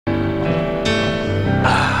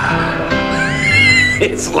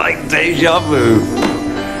It's like deja vu.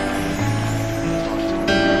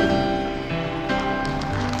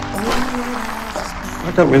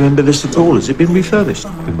 I don't remember this at all. Has it been refurbished?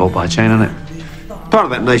 Been bought by a chain, hasn't it? Part of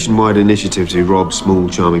that nationwide initiative to rob small,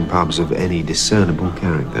 charming pubs of any discernible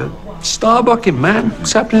character. Starbucking, man.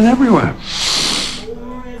 It's happening everywhere.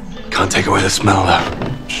 Can't take away the smell,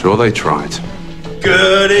 though. Sure they tried.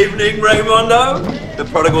 Good evening, Raymondo. The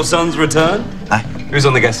prodigal son's return. Hi. Who's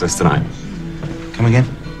on the guest list tonight? Come again?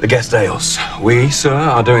 The guest ales. We, sir,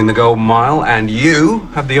 are doing the Golden Mile, and you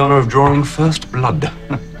have the honor of drawing first blood.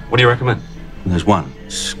 What do you recommend? There's one.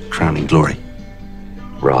 It's Crowning Glory.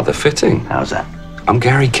 Rather fitting. How's that? I'm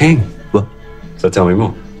Gary King. What? So tell me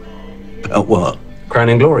more. About what?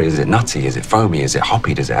 Crowning Glory, is it nutty? Is it foamy? Is it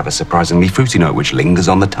hoppy? Does it have a surprisingly fruity note which lingers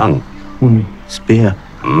on the tongue? It's beer.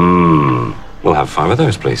 We'll have 5 of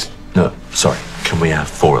those, please. No, sorry. Can we have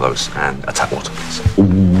 4 of those and a tap water, please?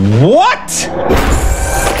 What?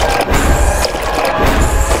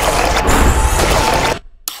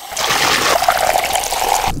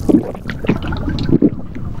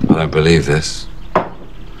 I don't believe this.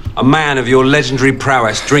 A man of your legendary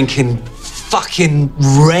prowess drinking fucking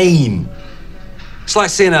rain. It's like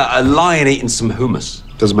seeing a lion eating some hummus.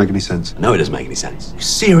 Doesn't make any sense. No, it doesn't make any sense. You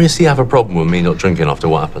seriously have a problem with me not drinking after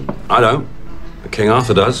what happened? I don't. But King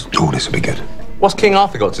Arthur does. Oh, this will be good. What's King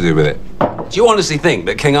Arthur got to do with it? Do you honestly think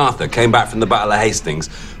that King Arthur came back from the Battle of Hastings,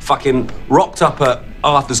 fucking rocked up at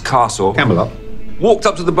Arthur's castle, Camelot. walked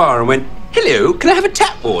up to the bar and went, "Hello, can I have a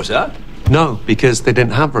tap water?" No, because they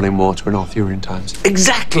didn't have running water in Arthurian times.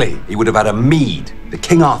 Exactly. He would have had a mead, the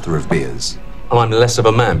King Arthur of beers. And I'm less of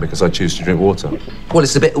a man because I choose to drink water. Well,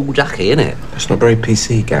 it's a bit all ducky, isn't it? It's not very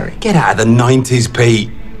PC, Gary. Get out of the 90s, Pete.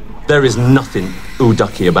 There is nothing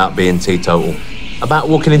ooh-ducky about being teetotal. About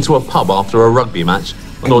walking into a pub after a rugby match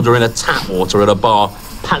and ordering a tap water at a bar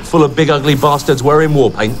packed full of big ugly bastards wearing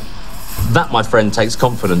war paint. That, my friend, takes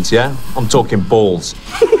confidence, yeah? I'm talking balls.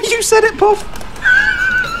 You said it, Puff.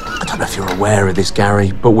 I don't know if you're aware of this,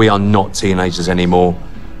 Gary, but we are not teenagers anymore.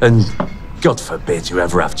 And God forbid you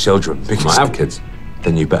ever have children, because I have kids.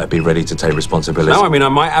 Then you better be ready to take responsibility. No, I mean, I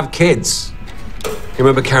might have kids. You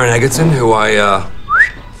remember Karen Egerton, who I,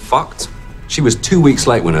 fucked? She was 2 weeks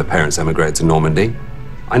late when her parents emigrated to Normandy.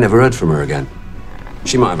 I never heard from her again.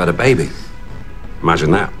 She might have had a baby.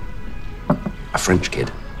 Imagine that. A French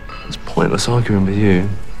kid. It's pointless arguing with you.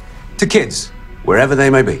 To kids, wherever they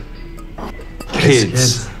may be.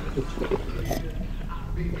 Kids.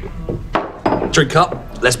 Drink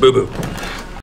up, less boo-boo.